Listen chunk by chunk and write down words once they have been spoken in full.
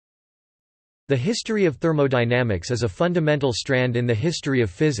The history of thermodynamics is a fundamental strand in the history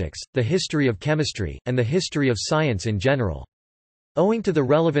of physics, the history of chemistry, and the history of science in general. Owing to the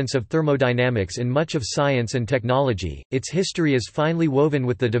relevance of thermodynamics in much of science and technology, its history is finely woven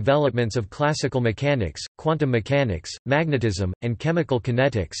with the developments of classical mechanics, quantum mechanics, magnetism, and chemical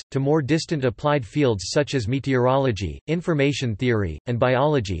kinetics, to more distant applied fields such as meteorology, information theory, and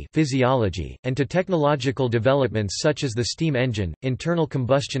biology, physiology, and to technological developments such as the steam engine, internal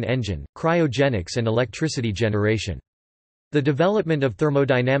combustion engine, cryogenics and electricity generation. The development of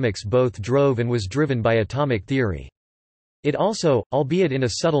thermodynamics both drove and was driven by atomic theory. It also, albeit in a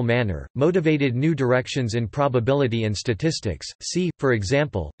subtle manner, motivated new directions in probability and statistics. See, for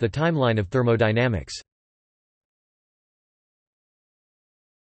example, the timeline of thermodynamics.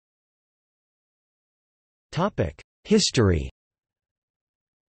 History.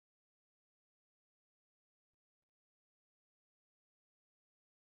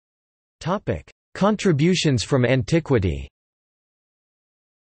 Contributions from antiquity.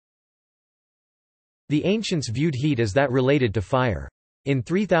 The ancients viewed heat as that related to fire. In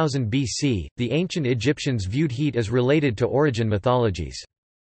 3000 BC, the ancient Egyptians viewed heat as related to origin mythologies.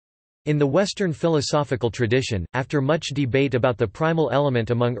 In the Western philosophical tradition, after much debate about the primal element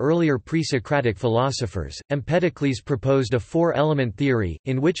among earlier pre-Socratic philosophers, Empedocles proposed a four-element theory,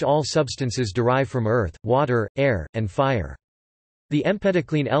 in which all substances derive from earth, water, air, and fire. The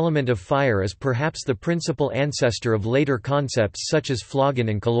Empedoclean element of fire is perhaps the principal ancestor of later concepts such as phlogon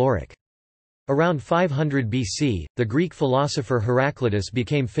and caloric. Around 500 BC, the Greek philosopher Heraclitus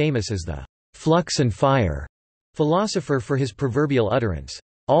became famous as the flux and fire philosopher for his proverbial utterance,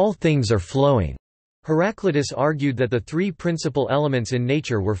 "All things are flowing." Heraclitus argued that the three principal elements in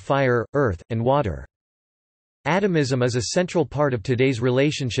nature were fire, earth, and water. Atomism is a central part of today's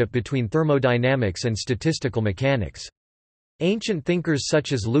relationship between thermodynamics and statistical mechanics. Ancient thinkers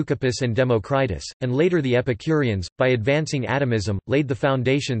such as Leucippus and Democritus, and later the Epicureans, by advancing atomism, laid the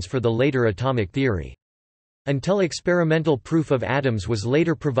foundations for the later atomic theory. Until experimental proof of atoms was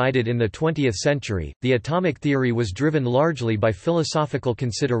later provided in the 20th century, the atomic theory was driven largely by philosophical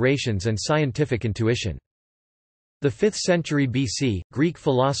considerations and scientific intuition. The 5th century BC, Greek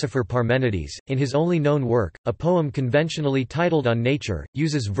philosopher Parmenides, in his only known work, a poem conventionally titled On Nature,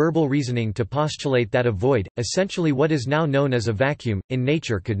 uses verbal reasoning to postulate that a void, essentially what is now known as a vacuum, in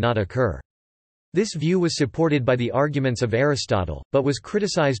nature could not occur. This view was supported by the arguments of Aristotle, but was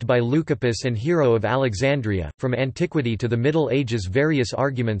criticized by Leucippus and Hero of Alexandria. From antiquity to the Middle Ages, various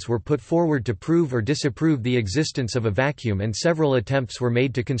arguments were put forward to prove or disapprove the existence of a vacuum, and several attempts were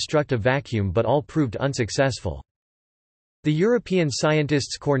made to construct a vacuum, but all proved unsuccessful. The European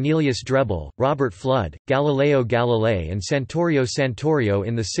scientists Cornelius Drebbel, Robert Fludd, Galileo Galilei and Santorio Santorio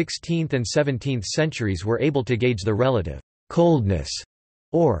in the 16th and 17th centuries were able to gauge the relative coldness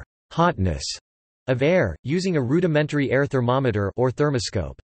or hotness of air, using a rudimentary air thermometer or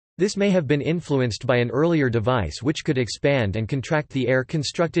thermoscope. This may have been influenced by an earlier device which could expand and contract the air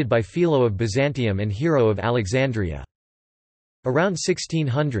constructed by Philo of Byzantium and Hero of Alexandria. Around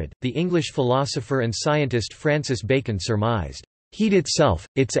 1600, the English philosopher and scientist Francis Bacon surmised, "Heat itself,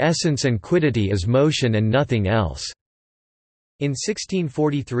 its essence and quiddity is motion and nothing else." In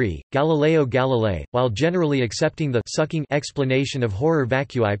 1643, Galileo Galilei, while generally accepting the sucking explanation of horror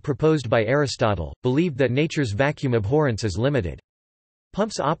vacui proposed by Aristotle, believed that nature's vacuum abhorrence is limited.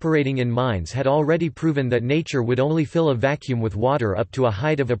 Pumps operating in mines had already proven that nature would only fill a vacuum with water up to a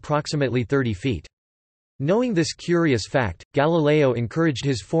height of approximately 30 feet. Knowing this curious fact, Galileo encouraged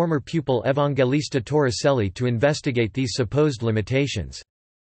his former pupil Evangelista Torricelli to investigate these supposed limitations.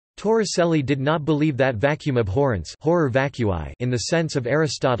 Torricelli did not believe that vacuum abhorrence, horror vacui, in the sense of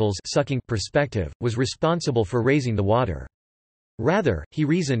Aristotle's sucking perspective, was responsible for raising the water. Rather, he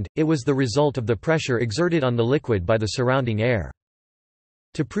reasoned, it was the result of the pressure exerted on the liquid by the surrounding air.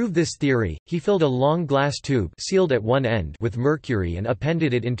 To prove this theory, he filled a long glass tube sealed at one end with mercury and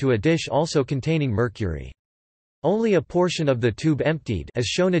appended it into a dish also containing mercury. Only a portion of the tube emptied, as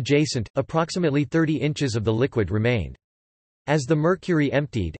shown adjacent, approximately 30 inches of the liquid remained. As the mercury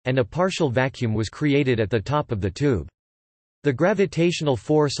emptied, and a partial vacuum was created at the top of the tube. The gravitational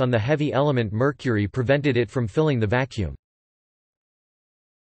force on the heavy element mercury prevented it from filling the vacuum.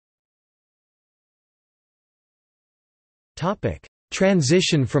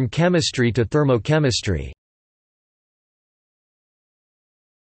 Transition from chemistry to thermochemistry.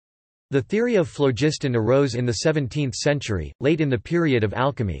 The theory of phlogiston arose in the 17th century, late in the period of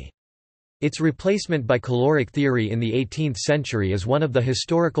alchemy. Its replacement by caloric theory in the 18th century is one of the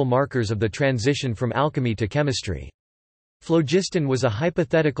historical markers of the transition from alchemy to chemistry. Phlogiston was a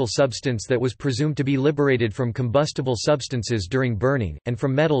hypothetical substance that was presumed to be liberated from combustible substances during burning, and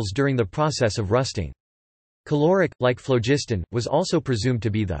from metals during the process of rusting. Caloric, like phlogiston, was also presumed to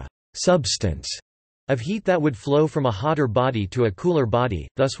be the substance of heat that would flow from a hotter body to a cooler body,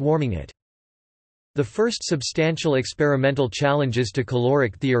 thus warming it. The first substantial experimental challenges to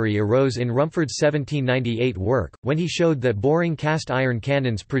caloric theory arose in Rumford's 1798 work, when he showed that boring cast iron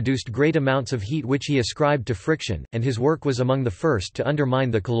cannons produced great amounts of heat which he ascribed to friction, and his work was among the first to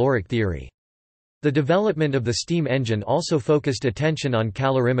undermine the caloric theory. The development of the steam engine also focused attention on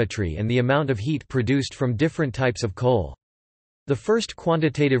calorimetry and the amount of heat produced from different types of coal. The first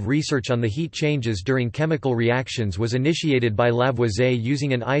quantitative research on the heat changes during chemical reactions was initiated by Lavoisier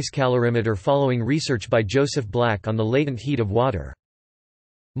using an ice calorimeter following research by Joseph Black on the latent heat of water.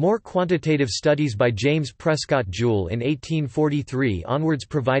 More quantitative studies by James Prescott Joule in 1843 onwards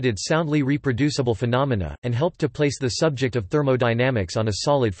provided soundly reproducible phenomena, and helped to place the subject of thermodynamics on a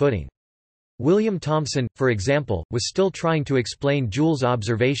solid footing. William Thomson, for example, was still trying to explain Joule's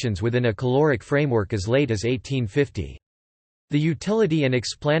observations within a caloric framework as late as 1850. The utility and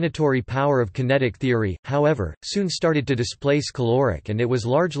explanatory power of kinetic theory, however, soon started to displace caloric, and it was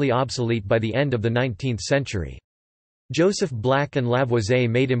largely obsolete by the end of the 19th century. Joseph Black and Lavoisier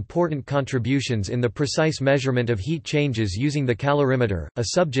made important contributions in the precise measurement of heat changes using the calorimeter, a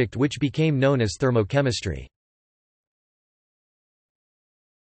subject which became known as thermochemistry.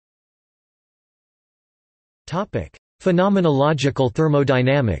 Phenomenological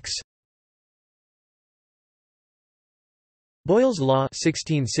thermodynamics. Boyle's Law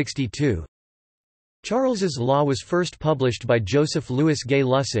 1662. Charles's Law was first published by Joseph Louis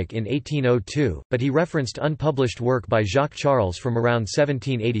Gay-Lussac in 1802, but he referenced unpublished work by Jacques Charles from around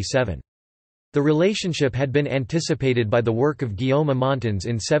 1787. The relationship had been anticipated by the work of Guillaume Amontons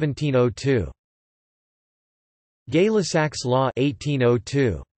in 1702. Gay-Lussac's Law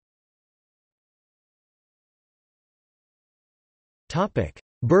 1802.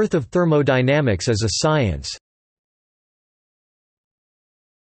 Birth of thermodynamics as a science.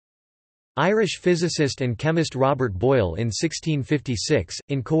 Irish physicist and chemist Robert Boyle in 1656,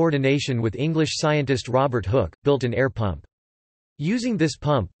 in coordination with English scientist Robert Hooke, built an air pump. Using this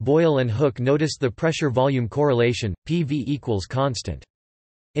pump, Boyle and Hooke noticed the pressure-volume correlation, PV equals constant.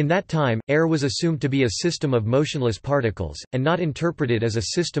 In that time, air was assumed to be a system of motionless particles, and not interpreted as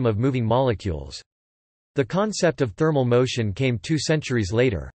a system of moving molecules. The concept of thermal motion came 2 centuries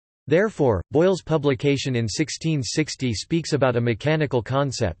later. Therefore, Boyle's publication in 1660 speaks about a mechanical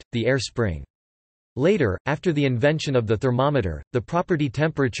concept, the air spring. Later, after the invention of the thermometer, the property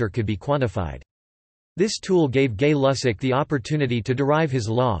temperature could be quantified. This tool gave Gay-Lussac the opportunity to derive his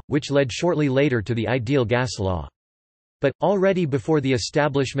law, which led shortly later to the ideal gas law. But, already before the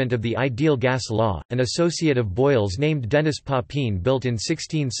establishment of the ideal gas law, an associate of Boyle's named Denis Papin built in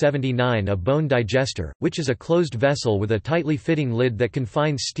 1679 a bone digester, which is a closed vessel with a tightly fitting lid that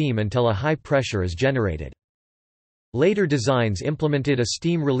confines steam until a high pressure is generated. Later designs implemented a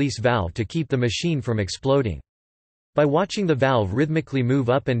steam release valve to keep the machine from exploding. By watching the valve rhythmically move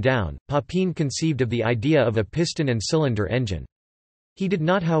up and down, Papin conceived of the idea of a piston and cylinder engine. He did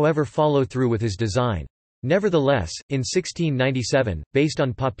not, however, follow through with his design. Nevertheless, in 1697, based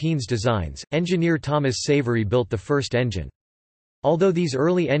on Papin's designs, engineer Thomas Savery built the first engine. Although these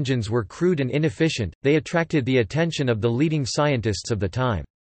early engines were crude and inefficient, they attracted the attention of the leading scientists of the time.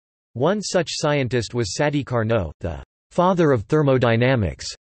 One such scientist was Sadi Carnot, the father of thermodynamics,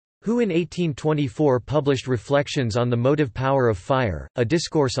 who in 1824 published Reflections on the Motive Power of Fire, a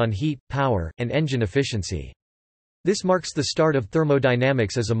discourse on heat, power, and engine efficiency. This marks the start of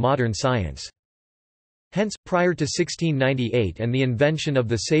thermodynamics as a modern science. Hence, prior to 1698 and the invention of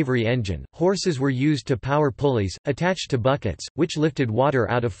the Savery engine, horses were used to power pulleys, attached to buckets, which lifted water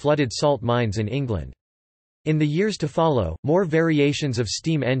out of flooded salt mines in England. In the years to follow, more variations of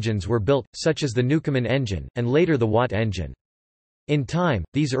steam engines were built, such as the Newcomen engine, and later the Watt engine. In time,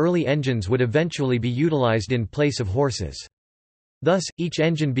 these early engines would eventually be utilized in place of horses. Thus, each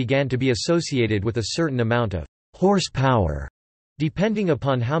engine began to be associated with a certain amount of horsepower, depending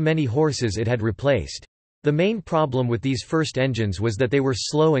upon how many horses it had replaced. The main problem with these first engines was that they were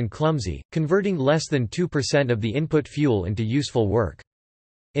slow and clumsy, converting less than 2% of the input fuel into useful work.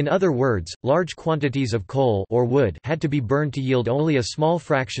 In other words, large quantities of coal or wood had to be burned to yield only a small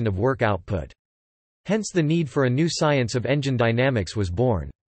fraction of work output. Hence the need for a new science of engine dynamics was born.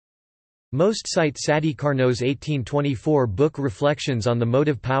 Most cite Sadi Carnot's 1824 book Reflections on the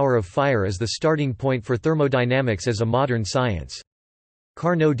Motive Power of Fire as the starting point for thermodynamics as a modern science.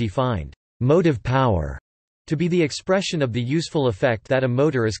 Carnot defined motive power to be the expression of the useful effect that a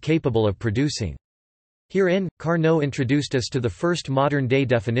motor is capable of producing. Herein, Carnot introduced us to the first modern-day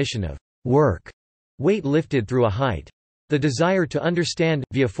definition of work, weight lifted through a height. The desire to understand,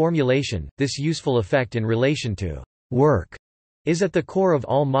 via formulation, this useful effect in relation to work is at the core of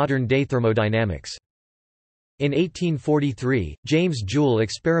all modern-day thermodynamics. In 1843, James Joule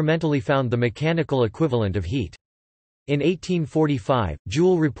experimentally found the mechanical equivalent of heat. In 1845,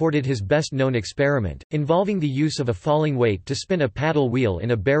 Joule reported his best-known experiment, involving the use of a falling weight to spin a paddle wheel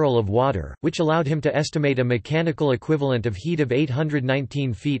in a barrel of water, which allowed him to estimate a mechanical equivalent of heat of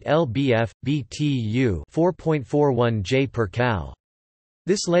 819 feet lbf, BTU 4.41 J per cal.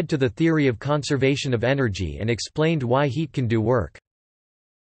 This led to the theory of conservation of energy and explained why heat can do work.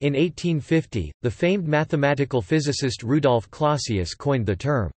 In 1850, the famed mathematical physicist Rudolf Clausius coined the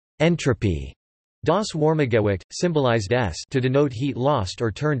term entropy. Das Warmgewicht, symbolized S to denote heat lost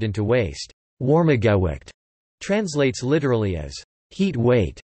or turned into waste. Warmgewicht translates literally as heat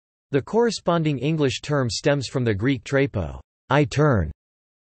weight. The corresponding English term stems from the Greek trepo, I turn.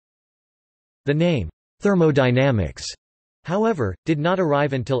 The name thermodynamics, however, did not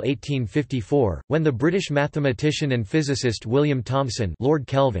arrive until 1854, when the British mathematician and physicist William Thomson, Lord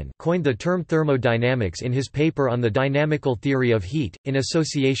Kelvin, coined the term thermodynamics in his paper on the dynamical theory of heat, in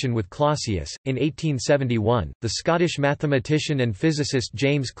association with Clausius. In 1871, the Scottish mathematician and physicist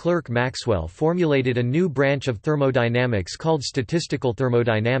James Clerk Maxwell formulated a new branch of thermodynamics called statistical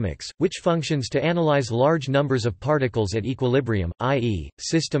thermodynamics, which functions to analyze large numbers of particles at equilibrium, i.e.,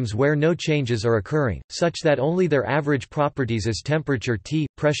 systems where no changes are occurring, such that only their average properties as temperature T,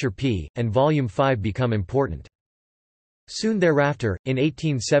 pressure P, and volume 5 become important. Soon thereafter, in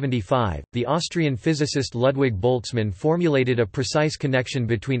 1875, the Austrian physicist Ludwig Boltzmann formulated a precise connection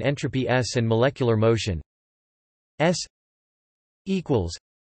between entropy S and molecular motion. S equals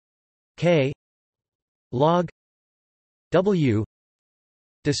K log W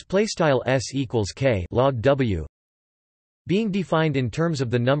display style S equals K log W, being defined in terms of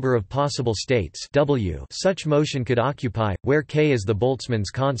the number of possible states W such motion could occupy, where K is the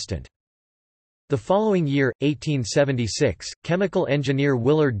Boltzmann's constant. The following year, 1876, chemical engineer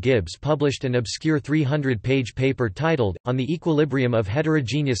Willard Gibbs published an obscure 300-page paper titled, On the Equilibrium of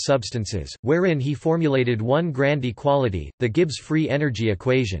Heterogeneous Substances, wherein he formulated one grand equality, the Gibbs free energy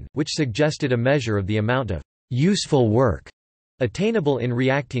equation, which suggested a measure of the amount of useful work attainable in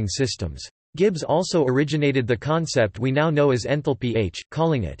reacting systems. Gibbs also originated the concept we now know as enthalpy H,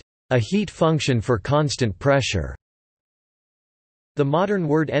 calling it a heat function for constant pressure. The modern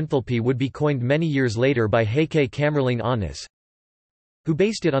word enthalpy would be coined many years later by Heike Kamerlingh Onnes, who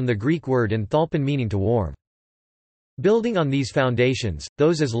based it on the Greek word enthalpon meaning to warm. Building on these foundations,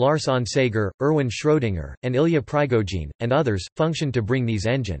 those as Lars Onsager, Erwin Schrödinger, and Ilya Prigogine, and others, functioned to bring these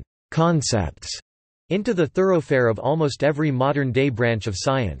engine concepts into the thoroughfare of almost every modern-day branch of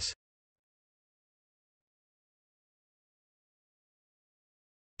science.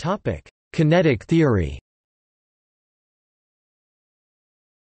 Kinetic theory.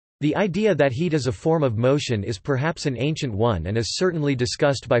 The idea that heat is a form of motion is perhaps an ancient one and is certainly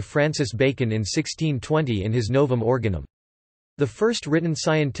discussed by Francis Bacon in 1620 in his Novum Organum. The first written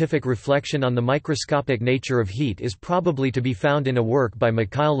scientific reflection on the microscopic nature of heat is probably to be found in a work by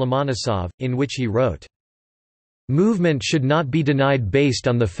Mikhail Lomonosov, in which he wrote, "Movement should not be denied based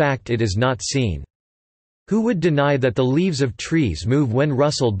on the fact it is not seen. Who would deny that the leaves of trees move when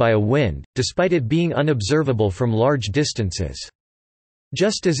rustled by a wind, despite it being unobservable from large distances?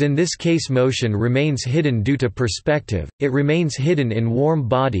 Just as in this case motion remains hidden due to perspective, it remains hidden in warm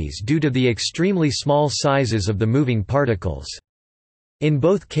bodies due to the extremely small sizes of the moving particles. In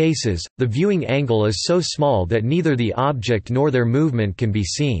both cases, the viewing angle is so small that neither the object nor their movement can be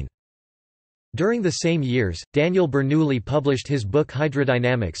seen." During the same years, Daniel Bernoulli published his book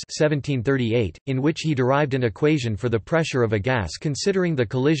Hydrodynamics 1738, in which he derived an equation for the pressure of a gas considering the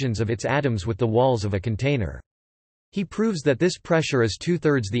collisions of its atoms with the walls of a container. He proves that this pressure is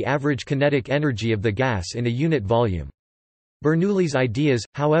 2/3 the average kinetic energy of the gas in a unit volume. Bernoulli's ideas,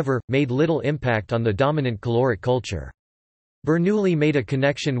 however, made little impact on the dominant caloric culture. Bernoulli made a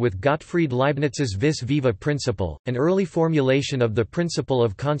connection with Gottfried Leibniz's vis viva principle, an early formulation of the principle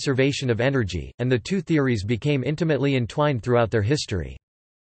of conservation of energy, and the two theories became intimately entwined throughout their history.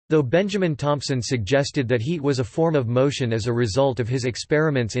 Though Benjamin Thompson suggested that heat was a form of motion as a result of his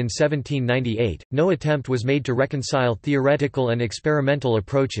experiments in 1798, no attempt was made to reconcile theoretical and experimental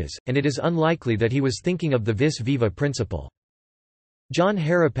approaches, and it is unlikely that he was thinking of the vis viva principle. John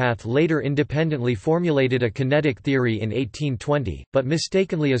Herapath later independently formulated a kinetic theory in 1820, but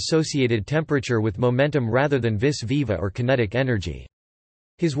mistakenly associated temperature with momentum rather than vis viva or kinetic energy.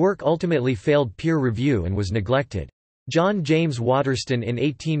 His work ultimately failed peer review and was neglected. John James Waterston in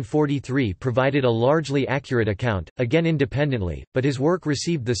 1843 provided a largely accurate account, again independently, but his work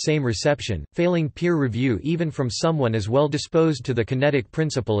received the same reception, failing peer review even from someone as well disposed to the kinetic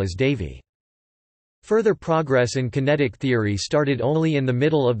principle as Davy. Further progress in kinetic theory started only in the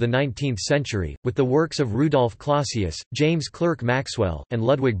middle of the 19th century, with the works of Rudolf Clausius, James Clerk Maxwell, and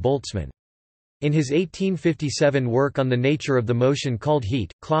Ludwig Boltzmann. In his 1857 work on the nature of the motion called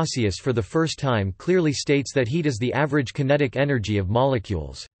heat, Clausius for the first time clearly states that heat is the average kinetic energy of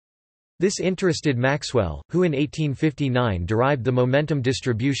molecules. This interested Maxwell, who in 1859 derived the momentum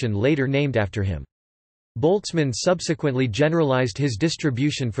distribution later named after him. Boltzmann subsequently generalized his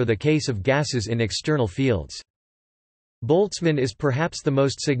distribution for the case of gases in external fields. Boltzmann is perhaps the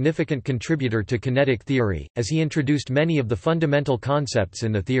most significant contributor to kinetic theory, as he introduced many of the fundamental concepts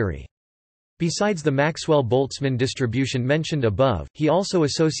in the theory. Besides the Maxwell-Boltzmann distribution mentioned above, he also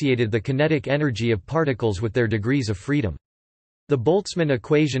associated the kinetic energy of particles with their degrees of freedom. The Boltzmann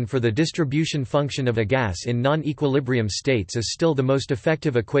equation for the distribution function of a gas in non-equilibrium states is still the most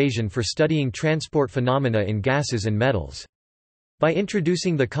effective equation for studying transport phenomena in gases and metals. By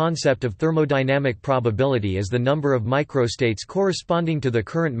introducing the concept of thermodynamic probability as the number of microstates corresponding to the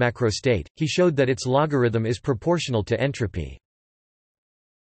current macrostate, he showed that its logarithm is proportional to entropy.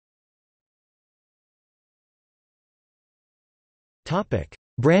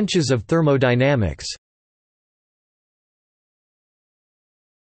 Branches of thermodynamics.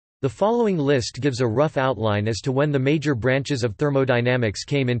 The following list gives a rough outline as to when the major branches of thermodynamics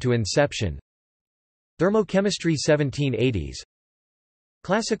came into inception. Thermochemistry 1780s,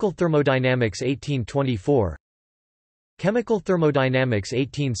 Classical thermodynamics 1824, Chemical thermodynamics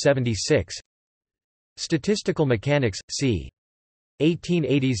 1876, Statistical mechanics, c.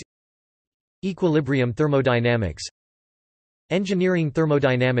 1880s, Equilibrium thermodynamics, Engineering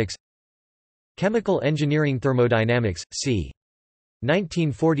thermodynamics, Chemical engineering thermodynamics, c.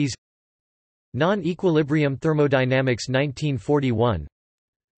 1940s, Non-equilibrium thermodynamics 1941,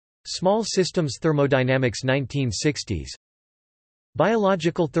 Small systems thermodynamics 1960s,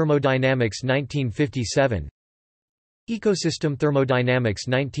 Biological thermodynamics 1957, Ecosystem thermodynamics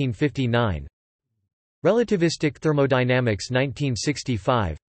 1959, Relativistic thermodynamics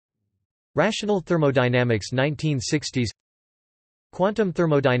 1965, Rational thermodynamics 1960s, Quantum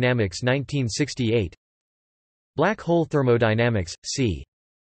thermodynamics 1968, Black hole thermodynamics, c.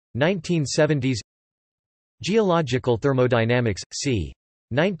 1970s, Geological thermodynamics, c.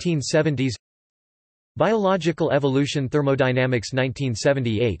 1970s, Biological evolution thermodynamics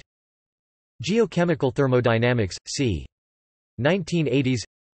 1978, Geochemical thermodynamics, c. 1980s,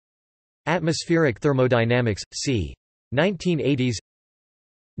 Atmospheric thermodynamics, c. 1980s,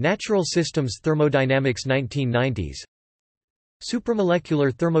 Natural systems thermodynamics 1990s,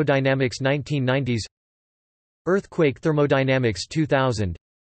 Supramolecular thermodynamics 1990s, Earthquake thermodynamics 2000,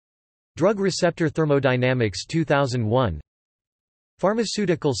 Drug receptor thermodynamics 2001,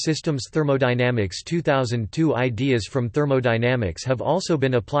 Pharmaceutical systems thermodynamics 2002. Ideas from thermodynamics have also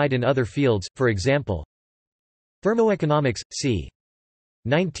been applied in other fields, for example, thermoeconomics, c.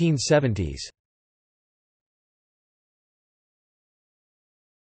 1970s.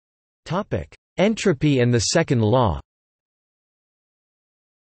 Entropy and the second law.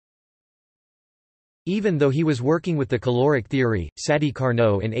 Even though he was working with the caloric theory, Sadi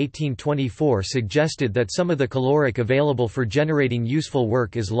Carnot in 1824 suggested that some of the caloric available for generating useful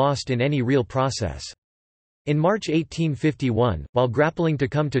work is lost in any real process. In March 1851, while grappling to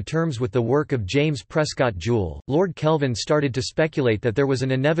come to terms with the work of James Prescott Joule, Lord Kelvin started to speculate that there was an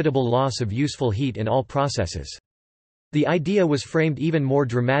inevitable loss of useful heat in all processes. The idea was framed even more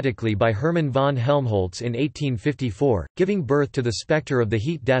dramatically by Hermann von Helmholtz in 1854, giving birth to the spectre of the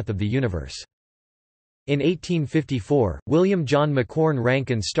heat death of the universe. In 1854, William John Macquorn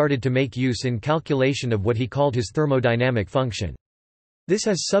Rankine started to make use in calculation of what he called his thermodynamic function. This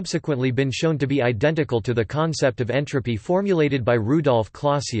has subsequently been shown to be identical to the concept of entropy formulated by Rudolf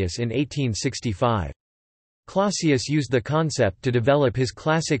Clausius in 1865. Clausius used the concept to develop his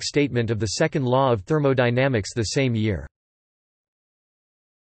classic statement of the second law of thermodynamics the same year.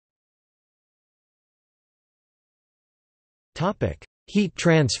 Heat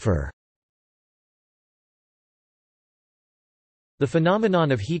transfer. The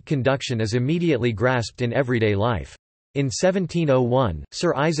phenomenon of heat conduction is immediately grasped in everyday life. In 1701,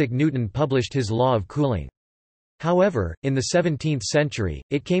 Sir Isaac Newton published his law of cooling. However, in the 17th century,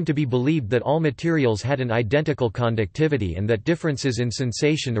 it came to be believed that all materials had an identical conductivity and that differences in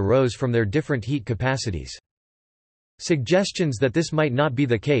sensation arose from their different heat capacities. Suggestions that this might not be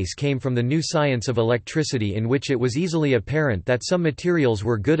the case came from the new science of electricity, in which it was easily apparent that some materials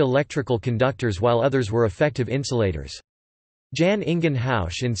were good electrical conductors while others were effective insulators. Jan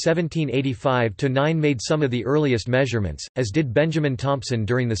Ingenhousz in 1785–9 made some of the earliest measurements, as did Benjamin Thompson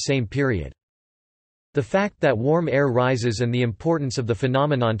during the same period. The fact that warm air rises and the importance of the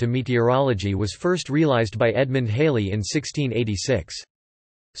phenomenon to meteorology was first realized by Edmund Halley in 1686.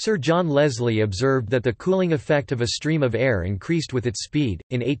 Sir John Leslie observed that the cooling effect of a stream of air increased with its speed,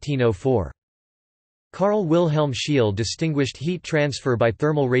 in 1804. Carl Wilhelm Scheele distinguished heat transfer by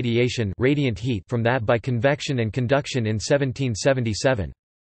thermal radiation, radiant heat from that by convection and conduction in 1777.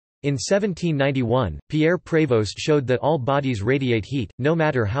 In 1791, Pierre Prévost showed that all bodies radiate heat, no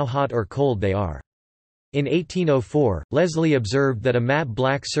matter how hot or cold they are. In 1804, Leslie observed that a matte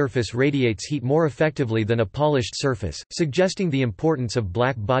black surface radiates heat more effectively than a polished surface, suggesting the importance of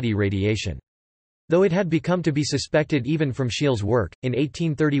black body radiation. Though it had become to be suspected even from Scheele's work, in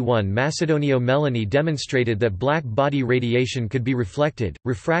 1831 Macedonio Melloni demonstrated that black body radiation could be reflected,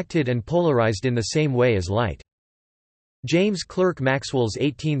 refracted and polarized in the same way as light. James Clerk Maxwell's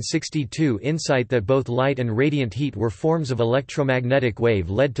 1862 insight that both light and radiant heat were forms of electromagnetic wave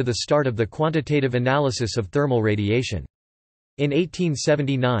led to the start of the quantitative analysis of thermal radiation. In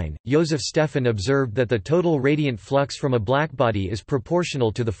 1879, Joseph Stephan observed that the total radiant flux from a blackbody is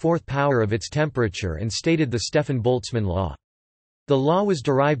proportional to the fourth power of its temperature and stated the Stephan-Boltzmann law. The law was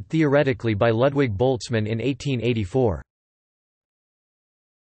derived theoretically by Ludwig Boltzmann in 1884.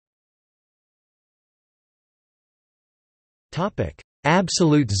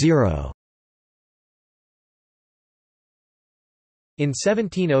 Absolute zero. In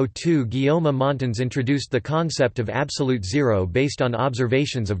 1702 Guillaume Montans introduced the concept of absolute zero based on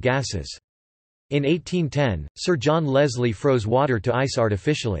observations of gases. In 1810, Sir John Leslie froze water to ice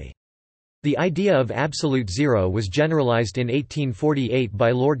artificially. The idea of absolute zero was generalized in 1848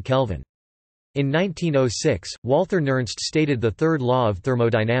 by Lord Kelvin. In 1906, Walther Nernst stated the third law of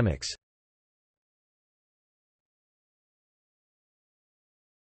thermodynamics.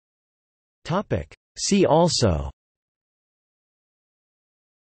 See also: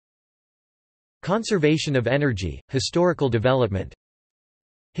 Conservation of energy, historical development,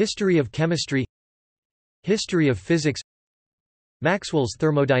 History of chemistry, History of physics, Maxwell's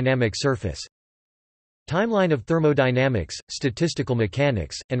thermodynamic surface, Timeline of thermodynamics, statistical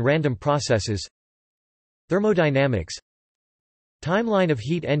mechanics, and random processes, Thermodynamics, Timeline of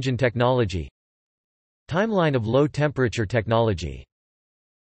heat engine technology, Timeline of low temperature technology.